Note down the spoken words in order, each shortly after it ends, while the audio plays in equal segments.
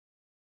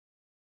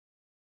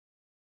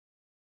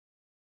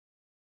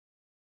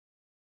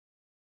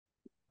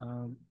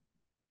Um,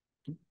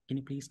 can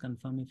you please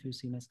confirm if you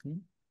see my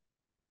screen?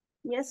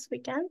 Yes, we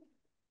can.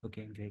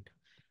 Okay, great.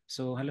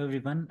 So hello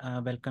everyone.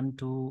 Welcome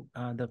to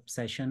the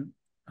session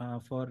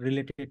for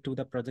related to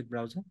the project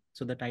browser.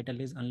 So the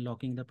title is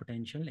Unlocking the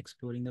Potential,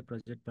 Exploring the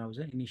Project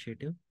Browser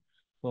Initiative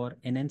for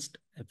Enhanced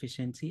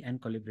Efficiency and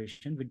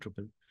Collaboration with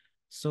Drupal.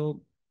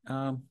 So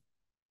um,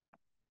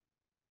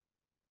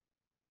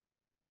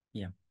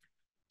 yeah.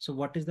 So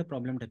what is the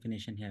problem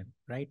definition here,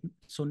 right?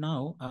 So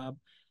now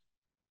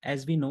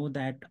as we know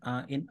that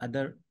in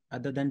other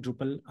than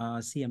Drupal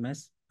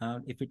CMS,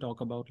 if we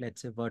talk about,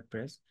 let's say,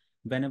 WordPress,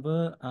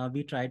 whenever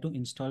we try to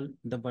install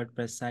the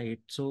WordPress site,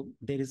 so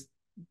there is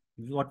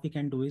what we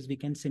can do is we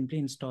can simply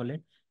install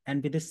it,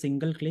 and with a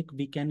single click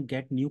we can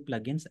get new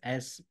plugins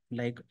as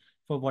like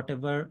for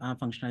whatever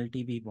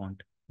functionality we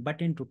want.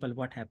 But in Drupal,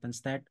 what happens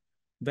that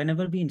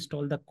whenever we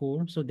install the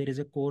core, so there is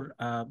a core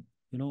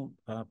you know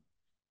uh,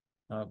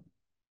 uh,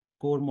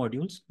 core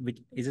modules, which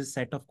is a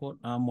set of core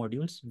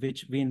modules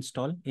which we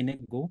install in a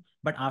go.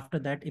 But after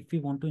that, if we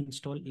want to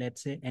install,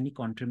 let's say, any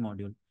country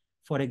module,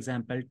 for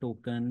example,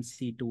 tokens,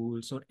 C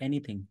tools, or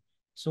anything.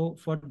 So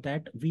for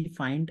that, we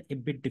find a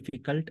bit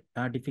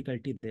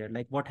difficulty there.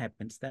 Like what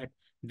happens that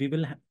we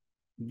will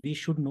we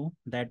should know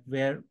that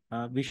where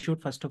we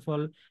should first of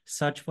all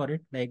search for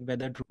it, like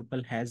whether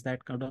Drupal has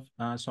that kind of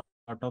sort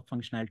of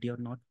functionality or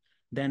not.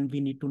 Then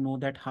we need to know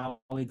that how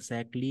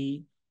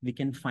exactly we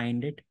can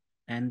find it,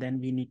 and then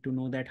we need to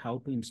know that how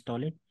to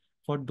install it.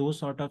 For those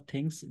sort of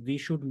things, we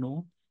should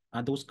know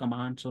those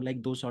commands, or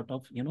like those sort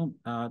of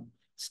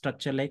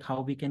structure, like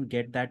how we can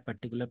get that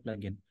particular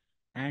plugin.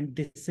 And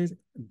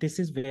this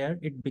is where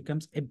it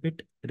becomes a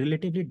bit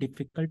relatively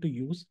difficult to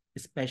use,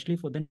 especially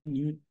for the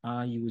new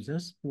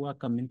users who are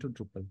coming to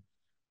Drupal.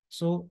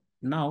 So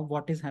now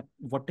what is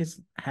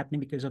happening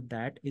because of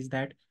that is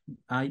that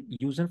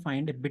user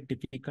find a bit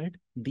difficult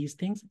these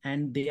things,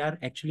 and they are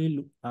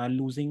actually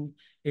losing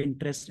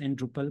interest in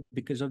Drupal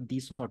because of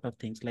these sort of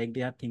things. Like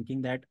they are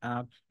thinking that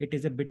it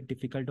is a bit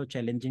difficult or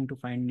challenging to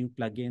find new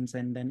plugins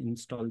and then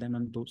install them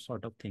on those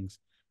sort of things,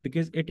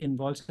 because it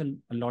involves a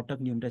lot of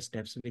numerous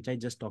steps, which I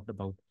just talked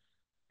about.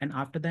 And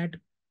after that,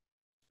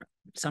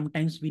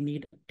 sometimes we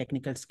need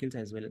technical skills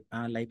as well,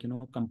 like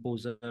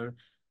composer,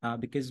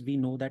 because we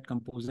know that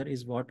composer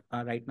is what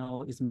right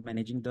now is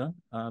managing the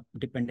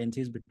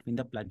dependencies between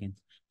the plugins.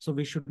 So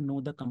we should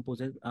know the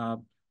composer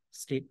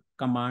state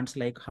commands,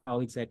 like how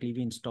exactly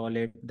we install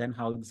it, then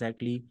how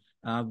exactly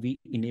we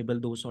enable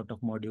those sort of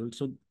modules.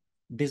 So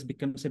this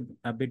becomes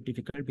a bit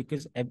difficult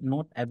because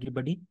not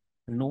everybody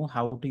know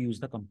how to use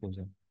the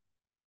composer.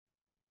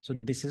 So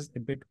this is a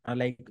bit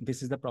like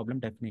this is the problem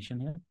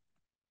definition here.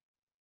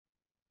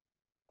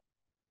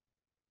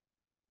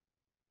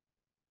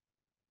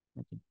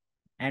 Okay.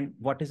 And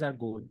what is our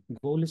goal?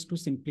 Goal is to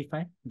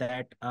simplify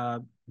that.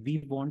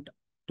 We want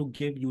to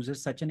give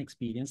users such an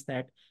experience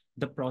that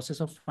the process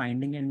of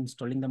finding and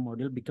installing the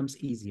module becomes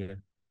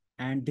easier.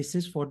 And this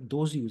is for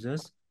those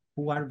users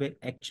who are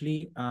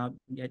actually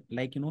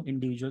like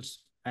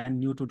individuals and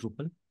new to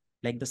Drupal,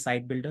 like the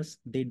site builders.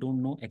 They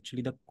don't know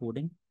actually the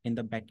coding in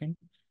the backend.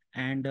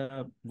 And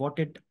what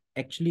it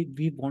actually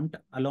we want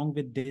along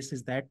with this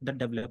is that the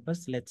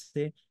developers, let's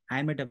say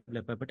I'm a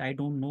developer, but I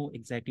don't know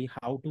exactly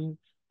how to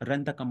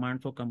run the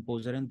command for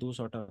composer and those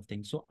sort of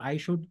things. So I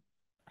should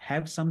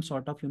have some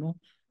sort of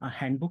a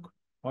handbook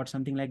or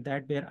something like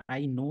that, where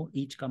I know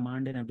each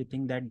command and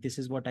everything, that this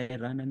is what I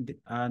run,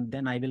 and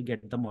then I will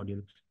get the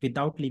module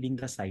without leaving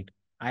the site.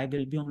 I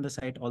will be on the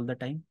site all the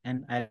time,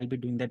 and I'll be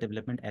doing the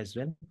development as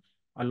well,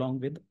 along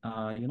with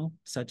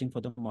searching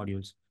for the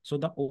modules. So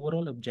the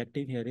overall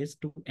objective here is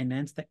to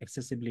enhance the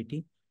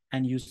accessibility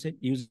and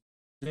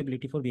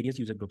usability for various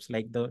user groups,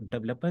 like the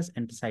developers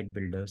and the site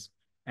builders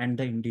and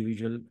the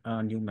individual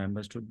new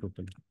members to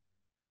Drupal.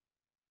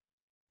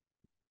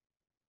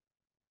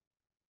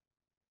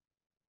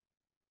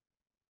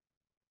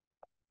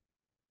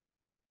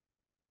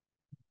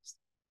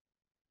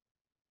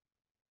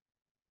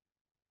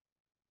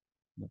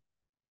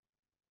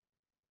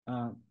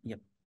 Yeah.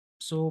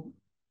 So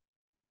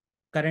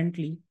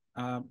currently,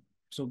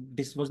 so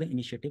this was the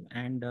initiative,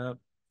 and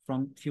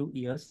from few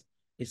years,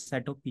 a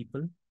set of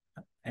people,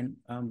 and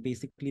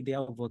basically they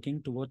are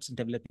working towards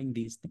developing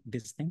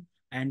this thing,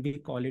 and we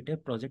call it a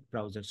project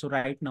browser. So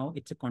right now,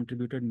 it's a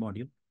contributed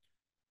module,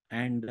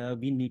 and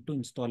we need to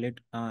install it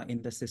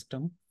in the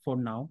system for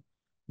now,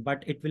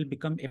 but it will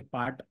become a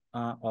part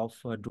of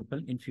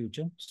Drupal in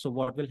future. So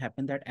what will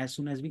happen that as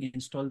soon as we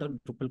install the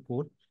Drupal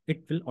code,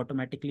 it will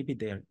automatically be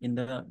there in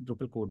the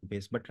Drupal code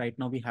base, but right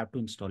now we have to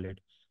install it.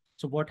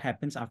 So what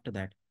happens after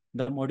that?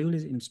 The module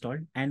is installed,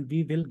 and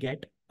we will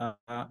get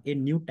a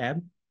new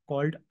tab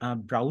called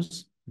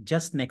browse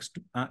just next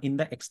to, in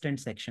the extend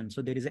section.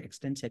 So there is an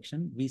extend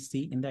section we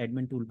see in the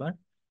admin toolbar.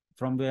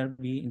 From where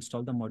we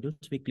install the modules,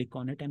 we click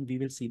on it, and we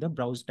will see the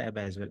browse tab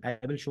as well. I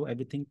will show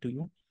everything to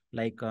you,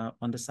 like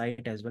on the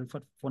site as well.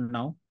 For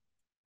now,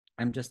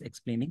 I'm just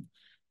explaining.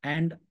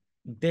 And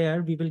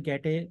there we will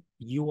get a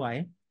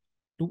UI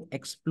to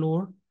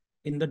explore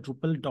in the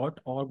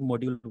Drupal.org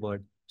module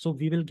word. So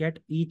we will get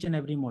each and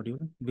every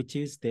module which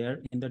is there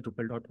in the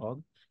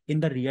Drupal.org in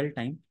the real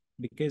time,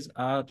 because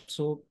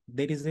so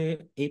there is a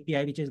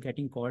API which is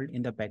getting called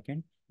in the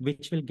backend,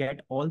 which will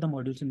get all the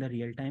modules in the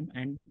real time,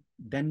 and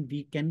then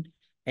we can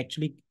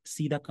actually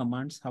see the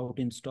commands how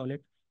to install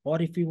it, or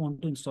if we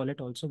want to install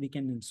it also, we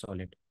can install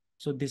it.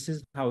 So this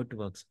is how it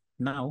works.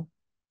 Now,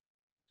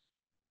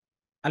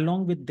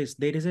 along with this,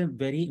 there is a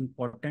very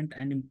important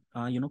and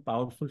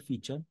powerful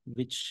feature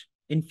which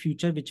in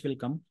future which will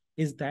come,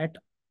 is that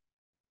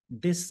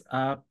this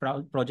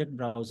project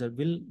browser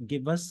will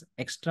give us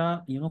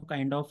extra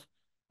kind of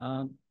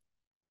uh,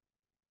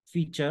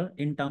 feature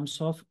in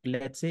terms of,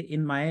 let's say,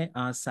 in my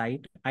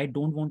site, I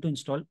don't want to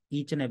install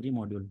each and every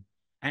module,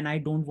 and I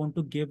don't want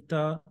to give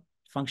the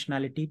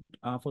functionality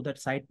for that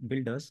site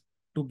builders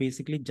to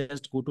basically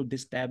just go to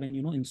this tab and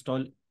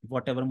install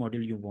whatever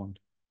module you want.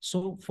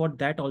 So for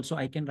that also,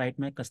 I can write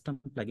my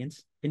custom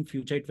plugins. In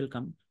future it will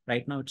come.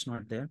 Right now it's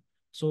not there.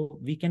 So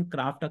we can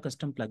craft a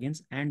custom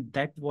plugins, and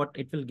that what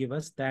it will give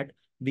us, that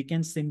we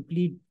can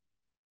simply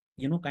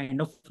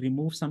kind of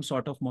remove some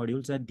sort of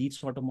modules, that these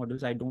sort of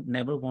modules I don't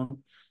never want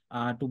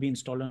to be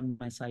installed on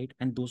my site,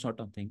 and those sort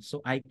of things.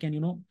 So I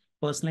can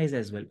personalize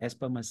as well as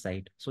per my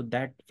site. So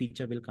that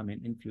feature will come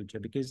in future,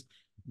 because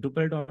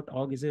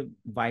Drupal.org is a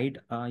wide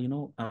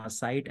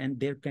site, and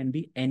there can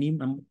be any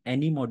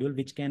module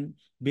which can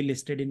be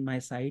listed in my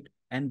site,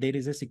 and there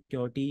is a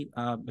security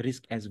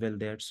risk as well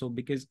there. So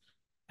because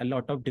a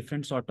lot of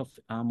different sort of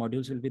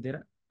modules will be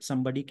there,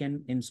 somebody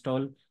can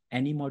install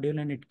any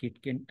module,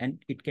 and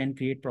it can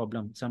create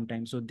problem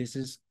sometimes. So this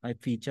is a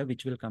feature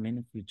which will come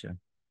in future.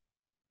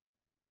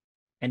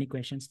 Any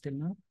questions till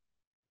now?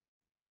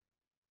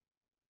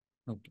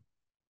 Okay.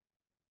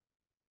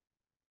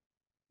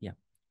 Yeah.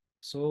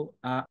 So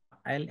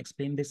I'll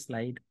explain this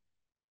slide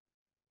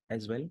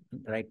as well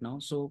right now.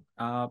 So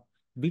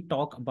we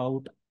talk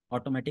about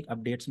automatic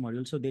updates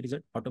module. So there is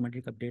an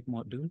automatic update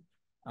module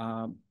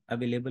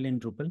available in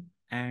Drupal,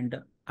 and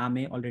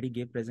Ame already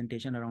gave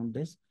presentation around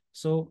this.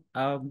 So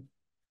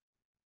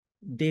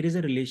there is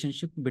a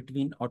relationship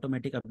between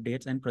automatic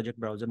updates and project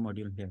browser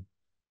module here.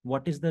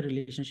 What is the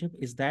relationship?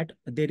 Is that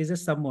there is a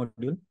sub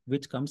module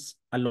which comes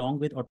along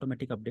with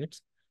automatic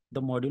updates.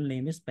 The module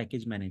name is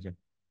package manager.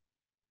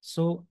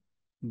 So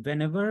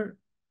whenever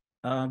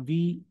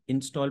we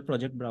install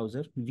project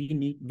browser, we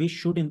need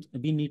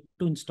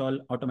to install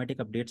automatic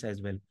updates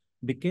as well,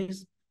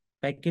 because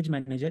package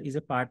manager is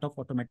a part of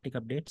automatic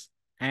updates,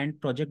 and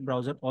project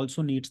browser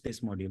also needs this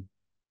module.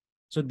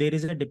 So there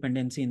is a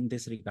dependency in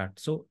this regard.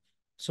 So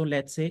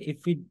let's say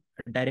if we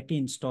directly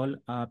install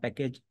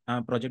package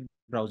project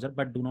browser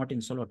but do not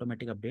install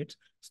automatic updates,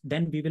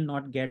 then we will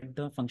not get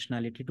the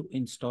functionality to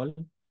install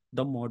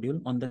the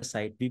module on the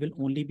site. We will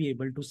only be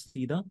able to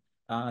see the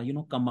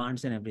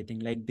commands and everything.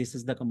 Like, this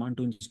is the command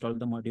to install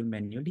the module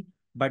manually,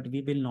 but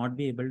we will not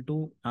be able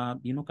to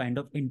kind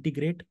of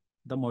integrate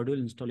the module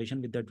installation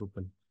with the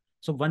Drupal.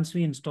 So once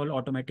we install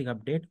automatic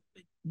update,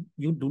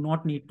 you do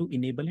not need to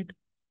enable it.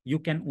 You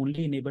can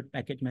only enable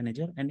package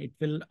manager, and it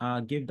will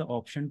give the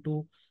option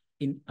to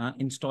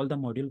install the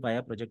module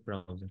via project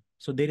browser.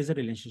 So there is a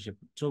relationship.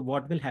 So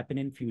what will happen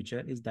in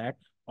future is that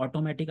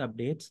automatic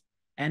updates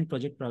and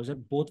project browser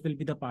both will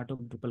be the part of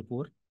Drupal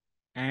core,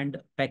 and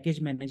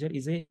package manager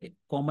is a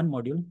common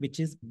module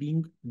which is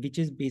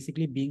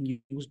basically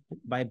being used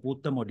by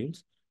both the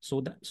modules.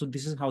 So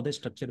this is how the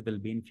structure will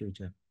be in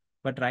future.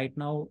 But right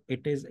now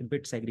it is a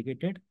bit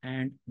segregated,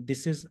 and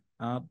this is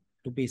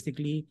to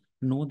basically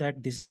know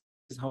that this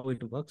is how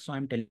it works. So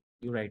I'm telling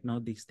you right now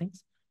these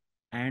things.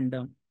 And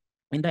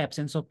in the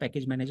absence of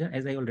package manager,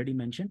 as I already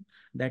mentioned,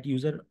 that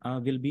user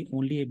will be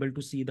only able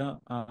to see the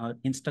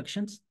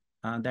instructions,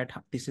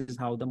 this is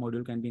how the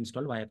module can be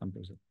installed via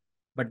composer,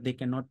 but they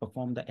cannot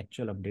perform the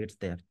actual updates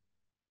there.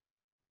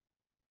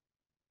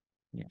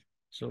 Yeah.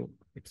 So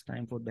it's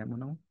time for demo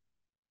now.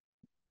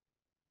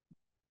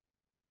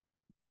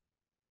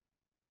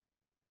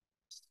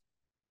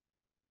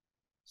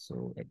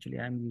 So actually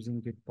I'm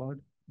using Gitpod,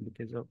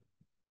 because of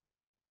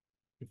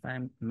if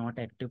I'm not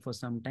active for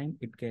some time,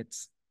 it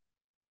gets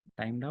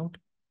timed out.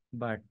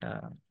 But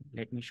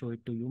let me show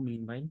it to you.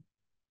 Meanwhile,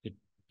 it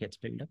gets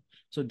filled up.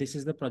 So this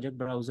is the project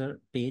browser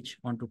page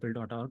on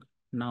Drupal.org.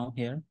 Now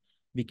here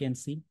we can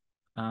see,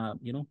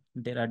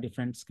 there are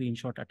different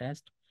screenshot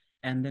attached,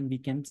 and then we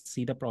can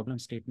see the problem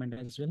statement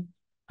as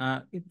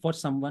well. If for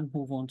someone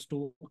who wants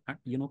to,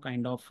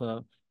 kind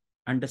of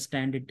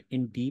understand it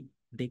in deep,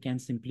 they can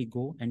simply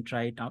go and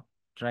try it out,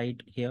 try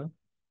it here.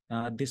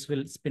 This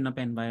will spin up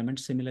environment.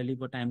 Similarly,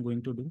 what I'm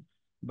going to do,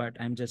 but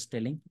I'm just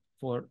telling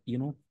for,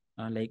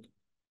 like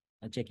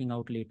checking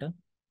out later.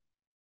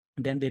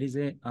 Then there is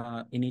a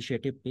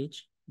initiative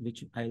page,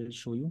 which I will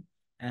show you.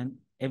 And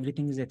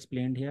everything is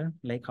explained here,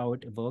 like how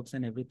it works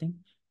and everything.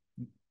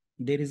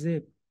 There is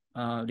a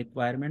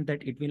requirement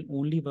that it will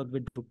only work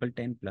with Drupal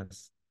 10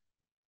 plus.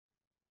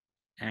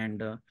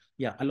 And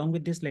yeah, along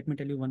with this, let me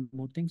tell you one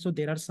more thing. So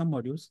there are some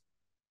modules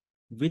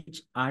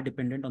which are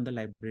dependent on the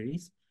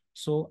libraries.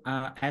 So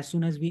as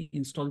soon as we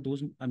install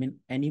those, I mean,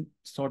 any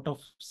sort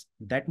of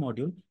that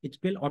module, it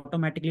will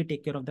automatically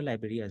take care of the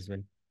library as well.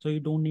 So you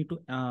don't need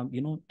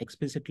to,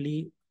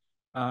 explicitly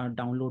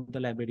download the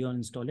library or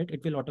install it.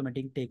 It will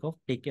automatically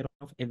take care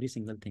of every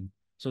single thing.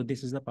 So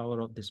this is the power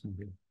of this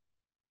module.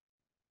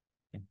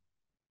 Okay,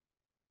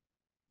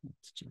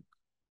 let's check.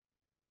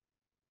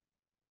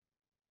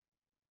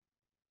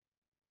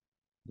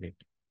 Great.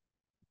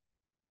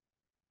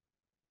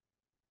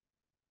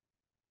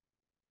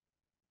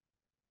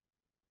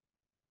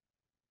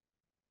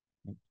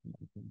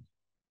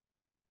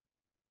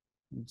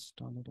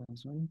 Install it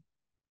as well.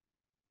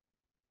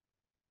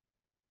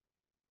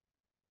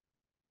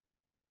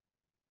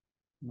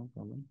 No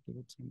problem. Give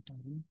it some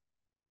time.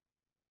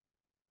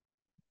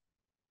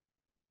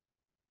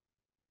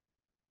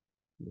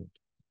 Good.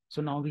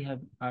 So now we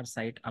have our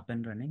site up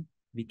and running.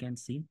 We can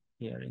see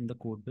here in the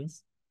code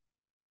base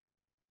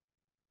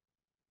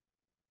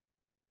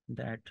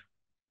that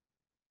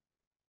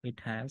it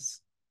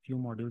has few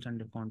modules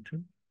under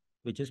control,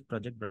 which is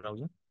Project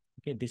Browser.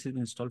 Okay, this is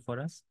installed for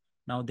us.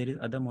 Now there is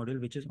other module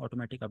which is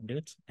automatic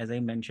updates. As I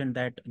mentioned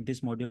that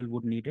this module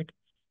would need it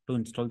to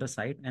install the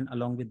site, and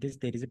along with this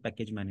there is a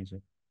package manager.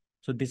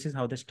 So this is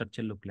how the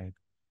structure look like.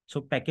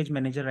 So package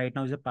manager right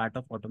now is a part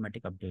of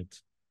automatic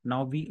updates.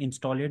 Now we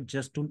install it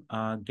just to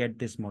get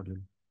this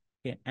module.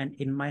 Okay, and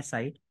in my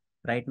site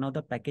right now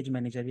the package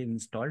manager is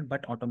installed,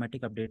 but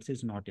automatic updates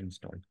is not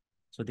installed.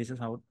 So this is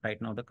how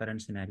right now the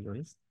current scenario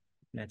is.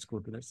 Let's go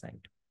to the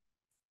site.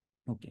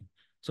 Okay.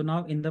 So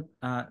now in the,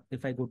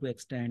 if I go to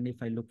extend,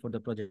 if I look for the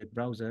project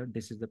browser,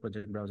 this is the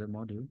project browser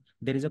module.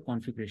 There is a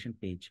configuration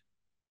page.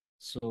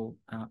 So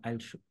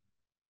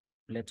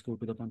let's go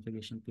to the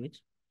configuration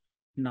page.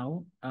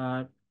 Now,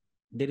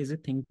 there is a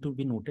thing to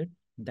be noted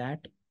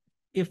that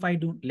if I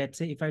do, let's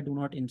say if I do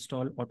not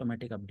install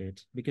automatic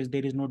updates because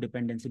there is no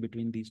dependency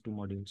between these two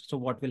modules. So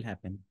what will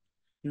happen?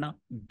 Now,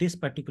 this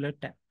particular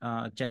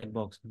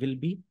checkbox will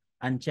be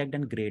unchecked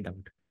and grayed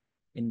out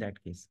in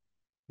that case,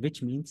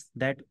 which means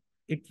that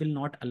it will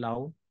not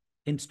allow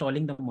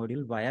installing the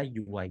module via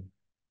UI.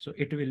 So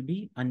it will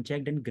be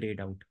unchecked and grayed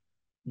out,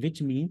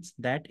 which means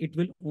that it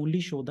will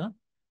only show the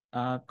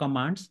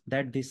commands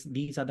that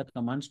these are the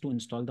commands to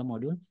install the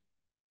module.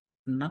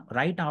 Now,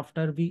 right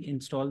after we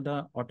install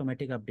the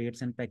automatic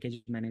updates and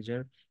package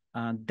manager,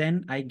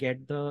 then I get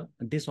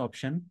this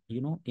option,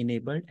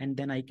 enabled, and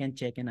then I can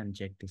check and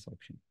uncheck this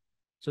option.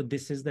 So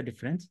this is the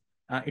difference.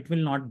 It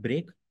will not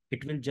break.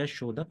 It will just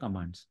show the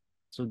commands.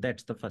 So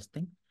that's the first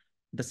thing.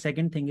 The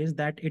second thing is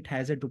that it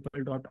has a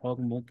Drupal.org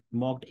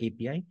mocked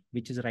API,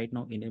 which is right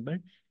now enabled.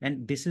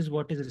 And this is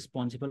what is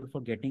responsible for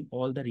getting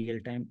all the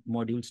real-time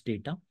modules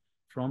data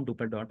from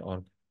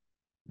Drupal.org.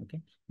 Okay,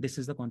 this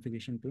is the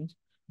configuration page.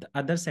 The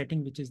other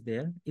setting which is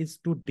there is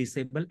to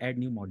disable add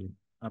new module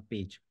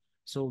page.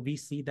 So we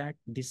see that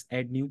this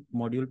add new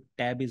module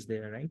tab is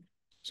there, right?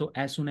 So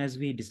as soon as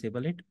we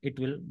disable it, it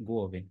will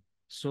go away.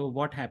 So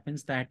what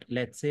happens that,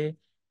 let's say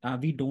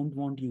we don't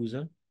want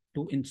user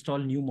to install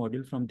new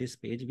module from this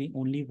page. We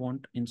only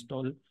want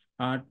install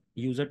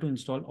user to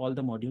install all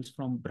the modules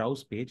from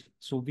browse page.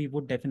 So we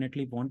would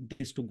definitely want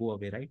this to go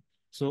away, right?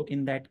 So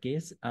in that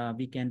case,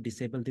 we can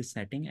disable this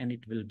setting and it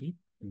will be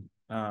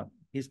uh,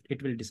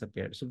 it will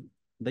disappear. So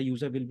the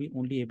user will be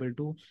only able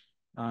to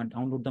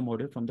download the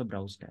module from the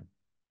browse tab.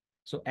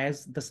 So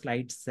as the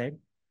slide said,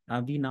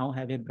 we now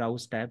have a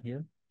browse tab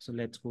here. So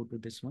let's go to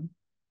this one.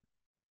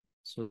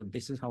 So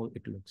this is how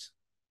it looks.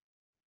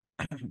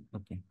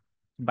 Okay.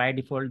 By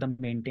default, the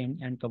maintained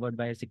and covered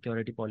by a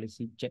security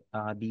policy,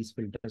 these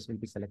filters will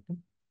be selected.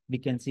 We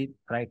can see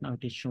right now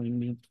it is showing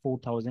me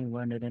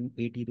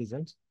 4,180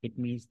 results. It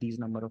means these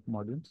number of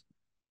modules.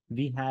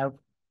 We have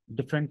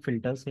different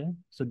filters here.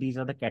 So these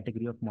are the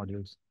category of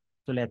modules.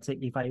 So let's say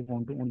if I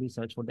want to only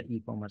search for the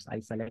e-commerce,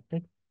 I select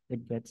it,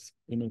 it gets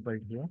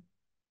enabled here.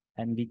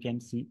 And we can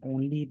see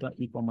only the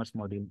e-commerce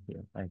module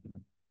here right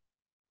now.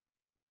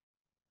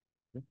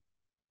 Okay.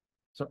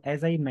 So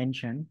as I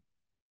mentioned,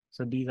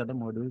 so these are the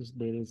modules.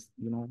 There is,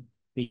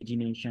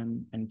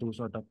 pagination and those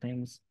sort of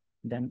things.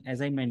 Then,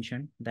 as I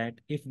mentioned, that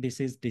if this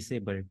is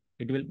disabled,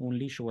 it will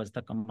only show us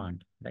the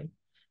command, right?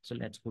 So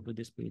let's go to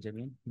this page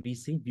again. We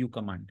see view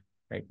command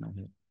right now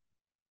here.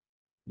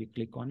 We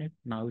click on it.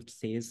 Now it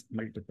says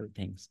multiple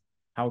things.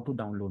 How to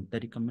download. The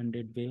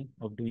recommended way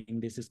of doing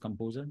this is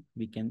Composer.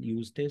 We can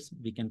use this.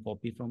 We can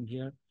copy from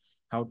here.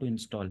 How to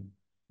install.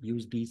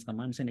 Use these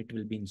commands and it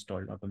will be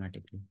installed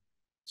automatically.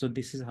 So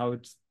this is how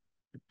it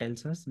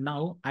tells us.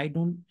 Now I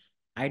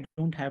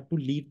don't have to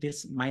leave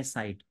this my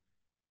site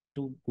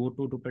to go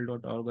to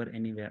Drupal.org or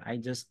anywhere.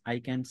 I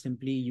can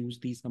simply use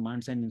these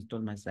commands and install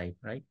my site,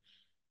 right?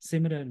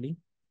 Similarly,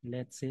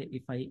 let's say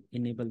if I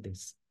enable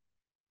this.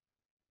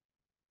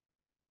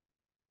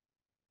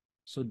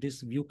 So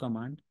this view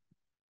command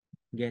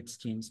gets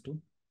changed to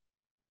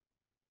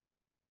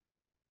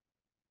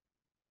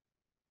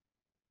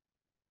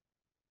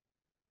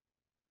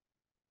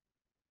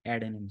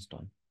add and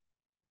install.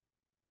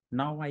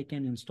 Now I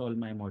can install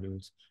my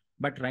modules.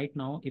 But right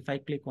now, if I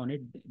click on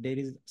it, there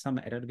is some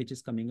error which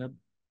is coming up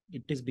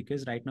it is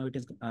because right now it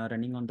is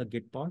running on the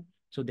Git pod.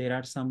 So there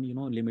are some,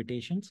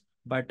 limitations.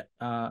 But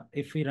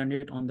if we run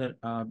it on the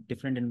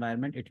different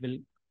environment, it will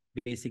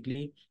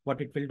basically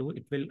what it will do.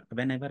 It will,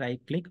 whenever I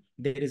click,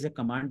 there is a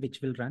command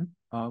which will run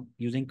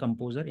using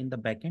Composer in the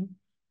backend.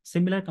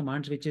 Similar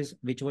commands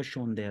which was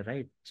shown there,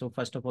 right? So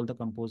first of all, the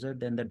Composer,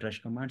 then the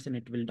Drush commands, and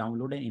it will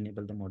download and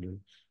enable the module.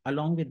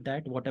 Along with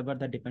that, whatever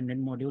the dependent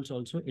modules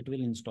also, it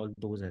will install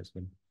those as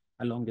well,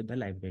 along with the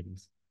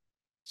libraries.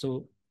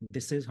 So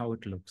this is how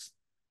it looks.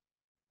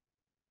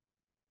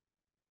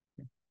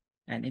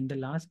 And in the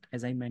last,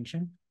 as I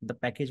mentioned, the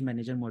package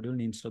manager module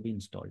needs to be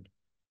installed.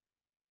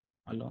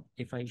 Along,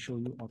 if I show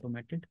you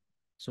automated,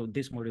 so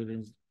this module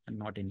is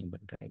not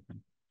enabled right now,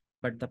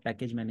 but the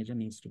package manager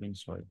needs to be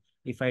installed.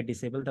 If I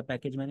disable the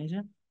package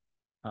manager,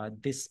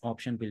 this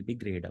option will be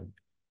grayed out.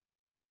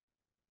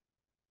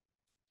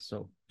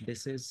 So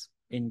this is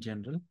in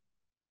general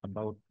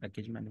about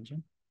package manager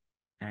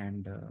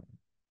and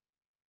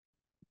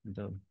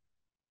the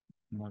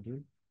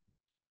module.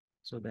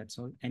 So that's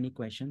all. Any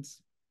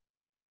questions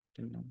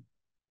till now?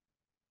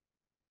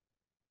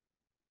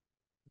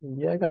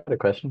 Yeah, I got a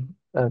question.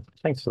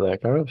 Thanks for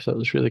that, Gaurav. So it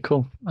was really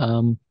cool.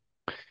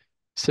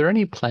 Is there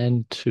any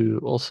plan to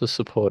also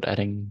support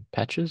adding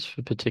patches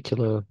for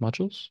particular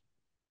modules?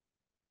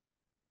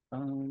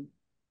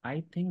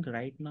 I think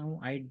right now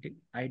I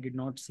did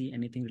not see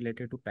anything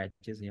related to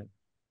patches here,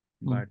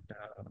 Mm. but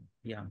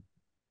yeah,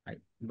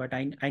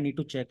 I need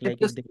to check It like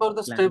if is they for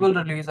the plan. stable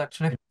release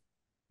actually.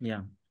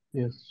 Yeah,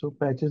 Yes, so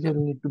patches Yeah.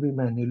 will need to be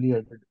manually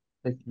added.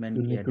 Like you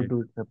manually need to added.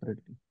 do it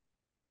separately.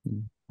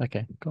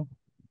 Okay, cool.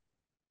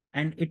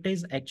 And it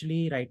is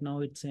actually right now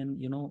it's in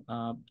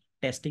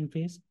testing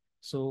phase,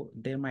 so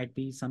there might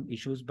be some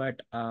issues, but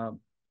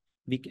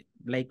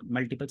like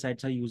multiple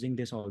sites are using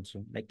this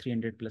also, like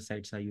 300 plus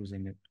sites are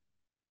using it.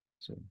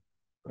 So,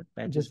 but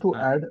patches Just to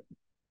are add,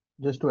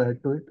 just to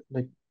add to it,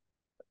 like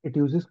it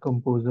uses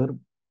Composer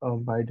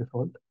by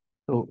default.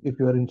 So if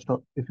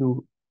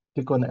you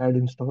click on add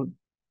install,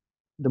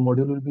 the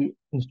module will be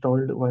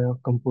installed via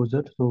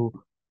Composer. So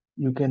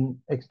you can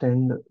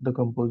extend the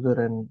Composer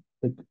and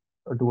like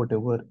do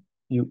whatever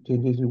you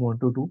changes you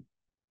want to do.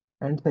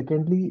 And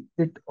secondly,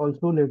 it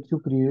also lets you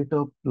create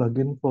a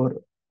plugin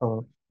for,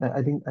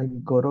 I think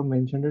Gaurav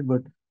mentioned it,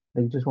 but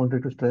I just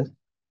wanted to stress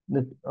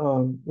that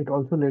it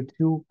also lets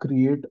you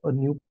create a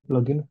new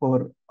plugin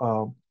for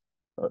uh,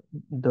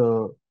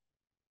 the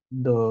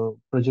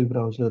project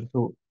browser.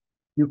 So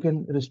you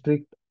can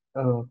restrict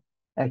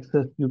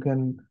access. You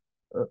can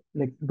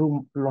like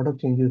do a lot of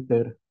changes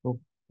there. So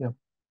yeah,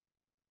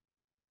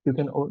 you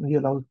can only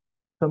allow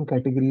some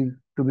categories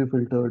to be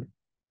filtered.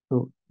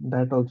 So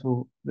that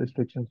also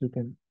restrictions you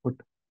can put.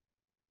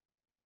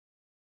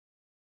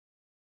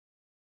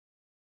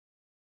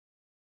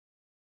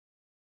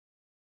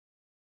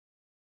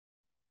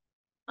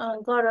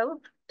 Gaurav,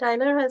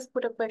 Tyler has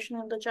put a question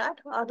in the chat.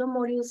 Are the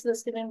modules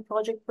listed in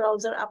Project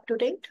Browser up to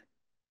date?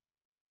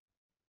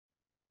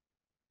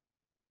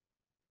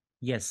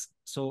 yes.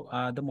 So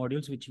the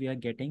modules which we are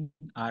getting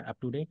are up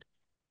to date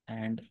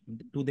and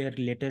to their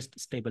latest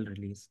stable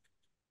release.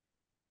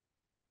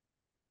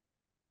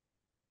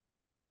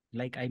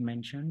 Like I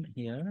mentioned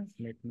here,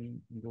 let me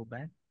go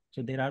back.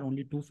 So there are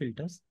only two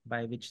filters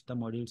by which the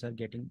modules are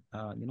getting,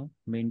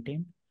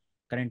 maintained,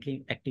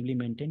 currently actively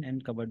maintained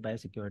and covered by a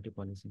security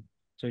policy.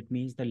 So it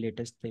means the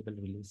latest stable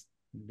release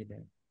will be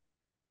there.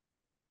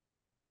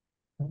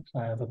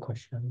 I have a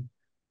question.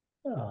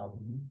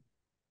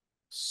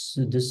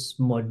 So this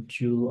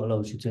module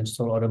allows you to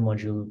install other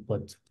module,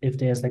 but if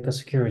there's like a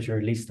security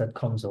release that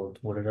comes out,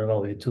 would it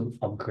allow you to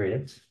upgrade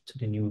it to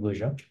the new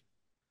version?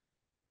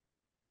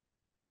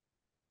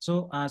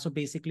 So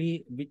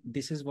basically,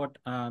 this is what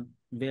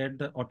where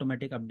the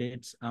automatic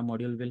updates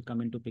module will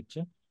come into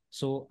picture.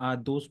 So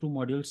those two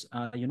modules,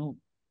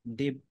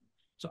 they.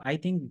 So I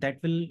think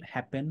that will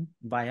happen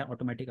via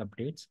automatic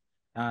updates.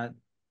 Uh,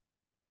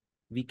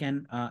 we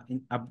can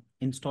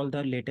install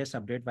the latest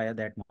update via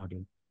that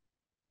module.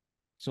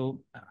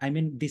 So I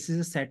mean, this is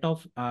a set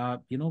of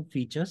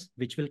features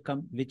which will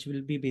come, which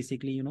will be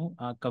basically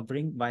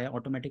covering via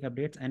automatic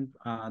updates and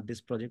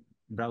this project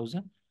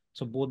browser.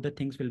 So both the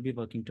things will be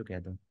working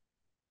together.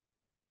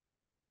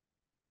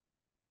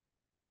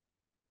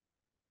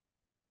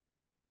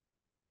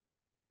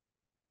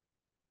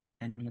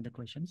 Any other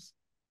questions?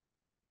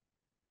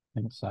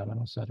 Thanks, Simon.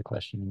 Also had a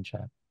question in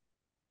chat.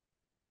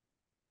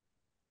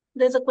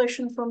 There's a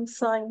question from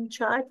Sai in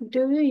chat.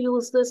 Do you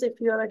use this if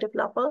you're a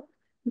developer?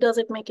 Does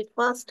it make it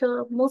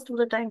faster? Most of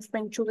the time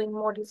spent choosing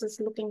modules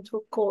is looking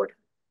through code,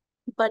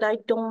 but I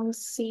don't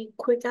see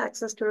quick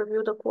access to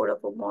review the code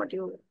of a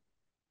module.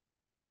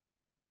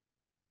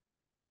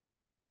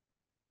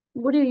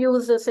 Would you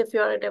use this if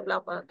you're a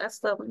developer? That's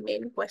the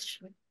main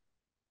question.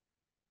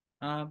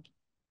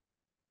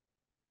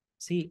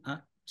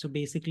 So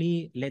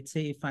basically, let's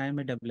say if I am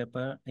a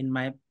developer,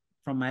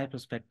 from my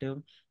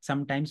perspective,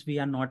 sometimes we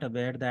are not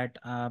aware that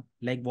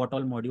like what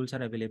all modules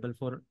are available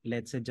for,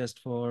 let's say just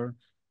for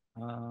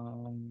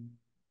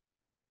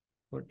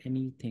for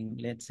anything,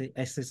 let's say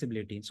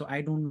accessibility. So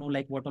I don't know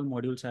like what all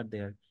modules are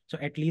there. So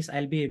at least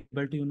I'll be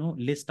able to,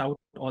 list out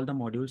all the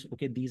modules.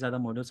 Okay, these are the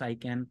modules I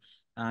can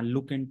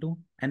look into.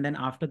 And then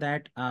after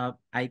that,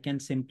 I can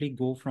simply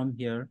go from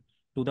here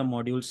to the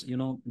modules,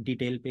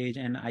 detail page,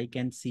 and I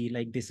can see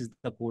like this is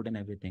the code and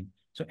everything.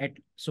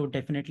 So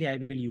definitely I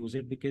will use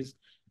it because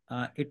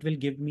it will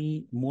give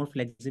me more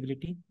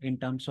flexibility in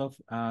terms of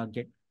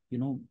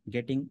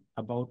getting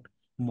about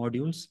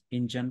modules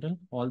in general,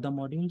 all the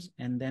modules,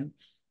 and then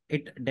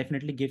it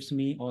definitely gives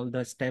me all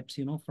the steps,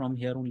 from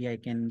here only I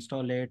can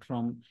install it,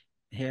 from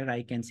here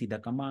I can see the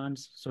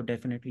commands. So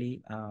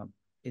definitely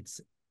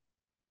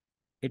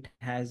it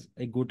has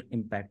a good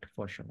impact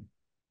for sure.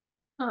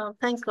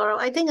 Thanks, Gaurav.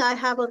 I think I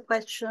have a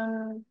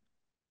question.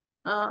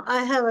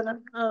 I have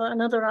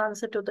another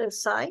answer to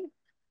this side.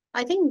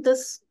 I think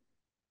this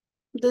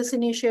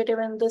initiative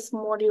and this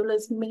module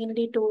is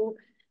mainly to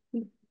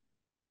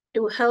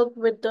help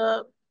with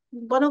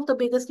one of the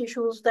biggest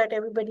issues that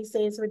everybody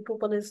says with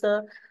Drupal is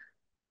the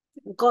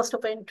cost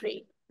of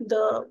entry,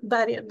 the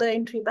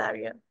entry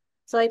barrier.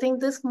 So I think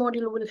this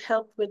module will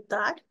help with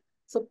that.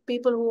 So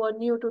people who are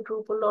new to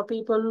Drupal or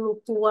people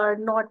who are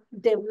not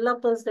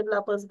developers,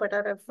 but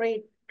are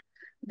afraid,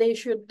 they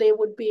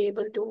would be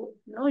able to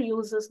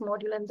use this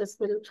module, and this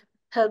will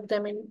help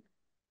them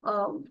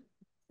um,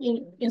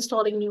 in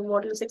installing new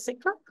modules,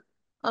 etc.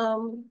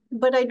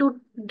 But I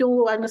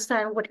do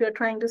understand what you're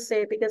trying to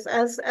say, because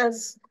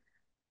as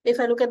if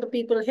I look at the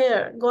people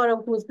here,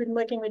 Gaurav, who's been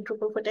working with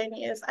Drupal for 10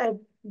 years, I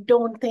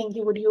don't think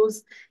he would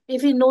use,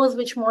 if he knows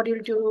which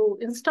module to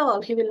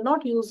install, he will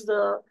not use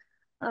the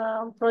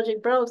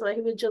project browser.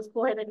 He will just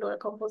go ahead and do a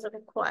compose and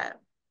acquire.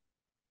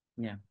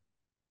 Yeah.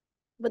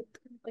 But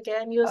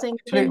again, you're saying,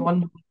 Actually,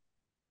 one.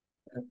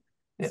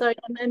 Yeah. sorry,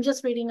 I'm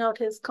just reading out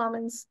his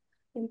comments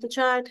in the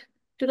chat.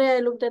 Today, I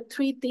looked at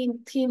three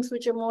themes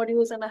which are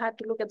modules, and I had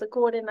to look at the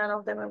code, and none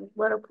of them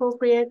were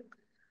appropriate.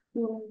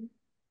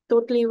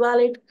 Totally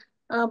valid.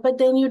 But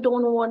then you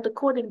don't want the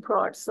code in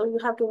prod, so you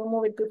have to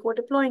remove it before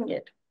deploying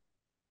it.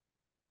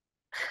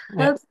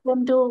 Yeah. Helps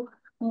them to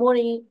more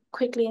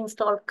quickly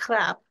install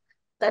crap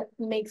that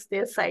makes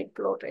their site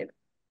bloated.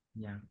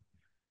 Yeah.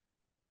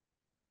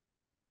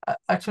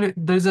 Actually,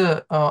 there's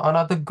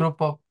another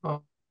group of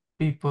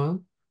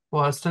people who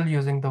are still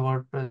using the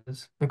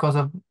WordPress because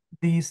of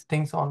these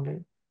things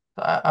only.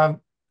 I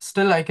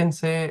can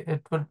say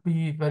it would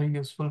be very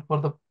useful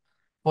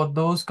for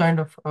those kind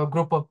of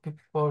group of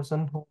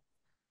person who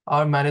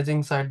are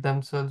managing site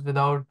themselves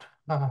without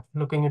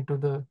looking into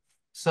the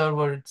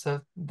server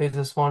itself. They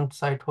just want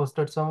site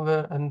hosted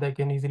somewhere, and they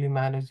can easily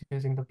manage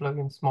using the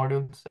plugins,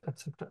 modules,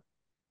 etc.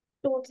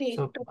 Totally.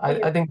 So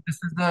I think this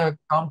is the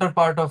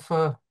counterpart of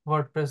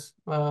WordPress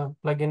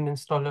plugin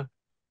installer.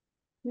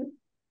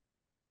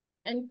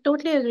 And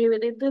totally agree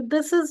with it.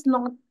 This is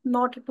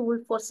not a tool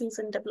for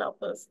seasoned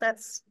developers.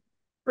 That's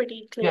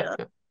pretty clear.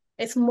 Yeah.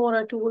 It's more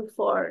a tool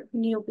for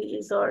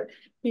newbies or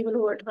people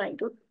who are trying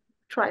to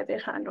try their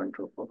hand on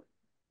Drupal.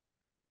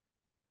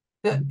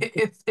 Yeah,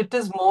 it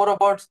is more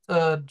about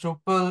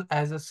Drupal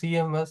as a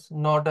CMS,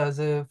 not as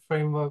a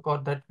framework, or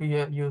that we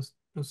are used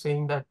to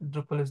saying that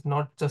Drupal is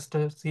not just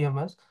a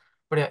CMS.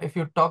 But yeah, if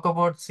you talk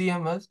about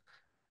CMS,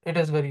 it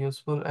is very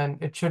useful,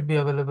 and it should be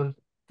available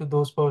to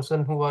those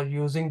person who are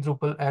using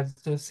Drupal as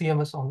a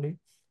CMS only.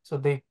 So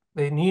they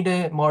need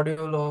a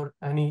module or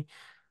any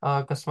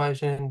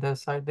customization in their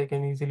site. They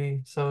can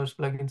easily search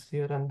plugins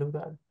here and do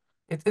that.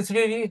 It's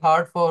really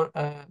hard for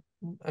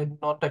a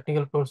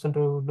non-technical person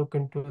to look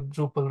into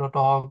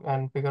Drupal.org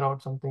and figure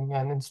out something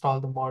and install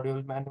the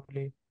module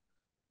manually.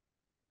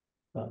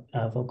 I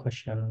have a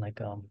question, like,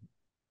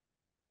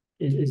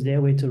 is there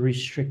a way to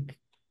restrict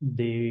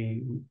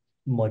the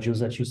modules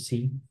that you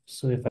see?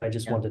 So if I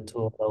just Yeah. wanted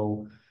to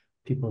allow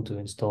people to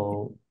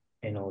install,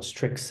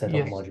 strict set of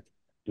Yes. modules,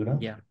 do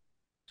that? Yeah.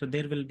 So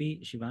there will be,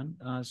 Shivan.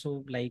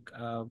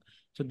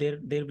 So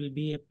there will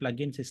be a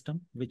plugin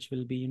system which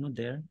will be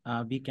there.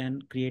 We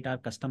can create our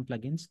custom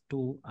plugins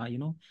to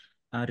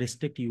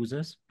restrict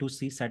users to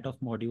see set of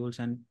modules,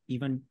 and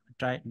even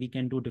we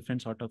can do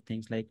different sort of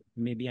things, like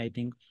maybe I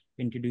think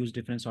introduce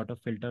different sort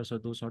of filters or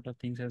those sort of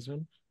things as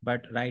well.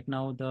 But right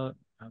now the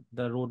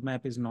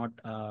roadmap is not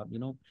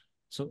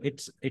so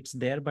it's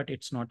there, but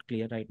it's not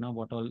clear right now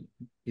what all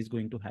is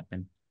going to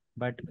happen.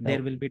 But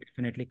there will be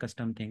definitely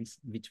custom things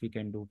which we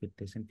can do with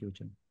this in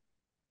future.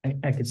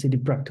 I can see the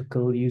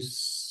practical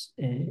use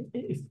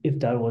if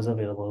that was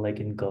available, like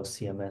in Gov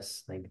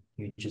CMS, like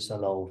you just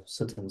allow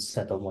certain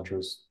set of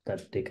modules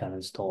that they can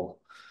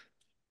install.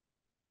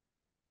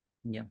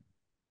 Yeah.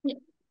 Yeah,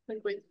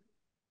 agree.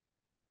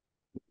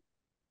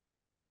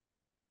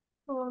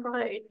 All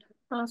right.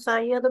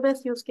 Sai, the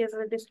best use case is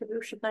a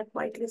distribution that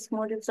whitelist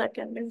modules that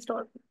can be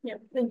installed. Yeah,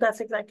 I think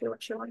that's exactly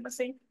what you want to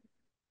say.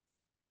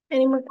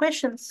 Any more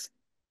questions?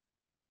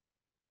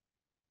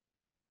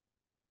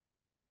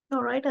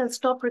 All right, I'll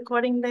stop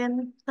recording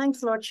then.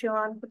 Thanks a lot,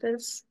 Shivan, for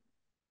this.